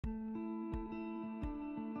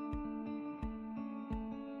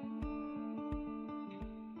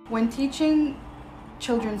When teaching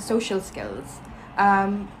children social skills,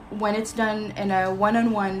 when it's done in a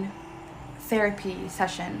one-on-one therapy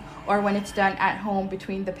session, or when it's done at home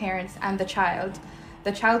between the parents and the child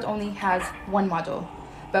only has one model.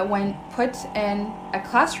 But when put in a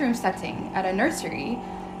classroom setting at a nursery,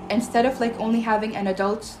 instead of like only having an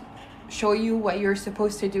adult show you what you're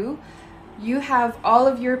supposed to do, you have all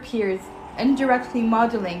of your peers indirectly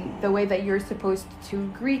modeling the way that you're supposed to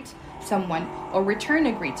greet someone or return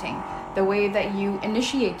a greeting, the way that you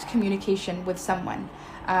initiate communication with someone,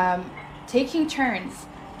 taking turns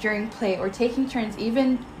during play, or taking turns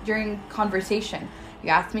even during conversation. You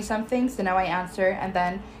ask me something, so now I answer, and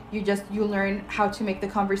then you learn how to make the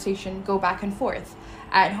conversation go back and forth.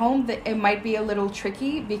 At home, it might be a little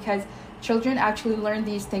tricky because children actually learn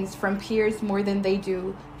these things from peers more than they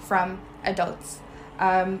do from adults.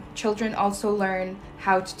 Children also learn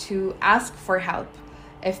how to ask for help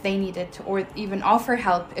if they need it, or even offer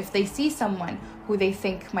help if they see someone who they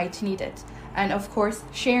think might need it. And of course,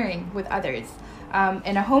 sharing with others.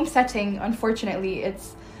 In a home setting, unfortunately,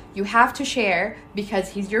 you have to share because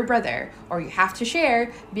he's your brother, or you have to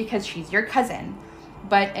share because she's your cousin.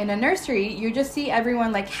 But in a nursery, you just see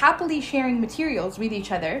everyone like happily sharing materials with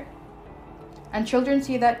each other. And children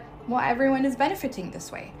see that, well, everyone is benefiting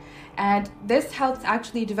this way. And this helps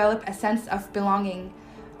actually develop a sense of belonging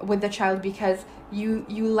with the child, because you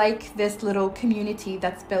like this little community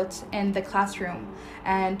that's built in the classroom.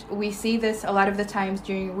 And we see this a lot of the times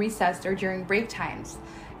during recess or during break times.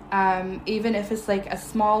 Even if it's like a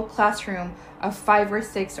small classroom of 5 or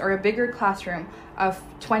 6, or a bigger classroom of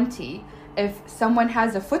 20, if someone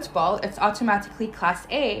has a football, it's automatically class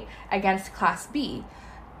A against class B.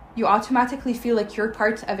 You automatically feel like you're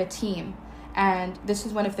part of a team. And this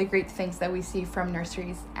is one of the great things that we see from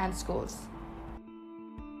nurseries and schools.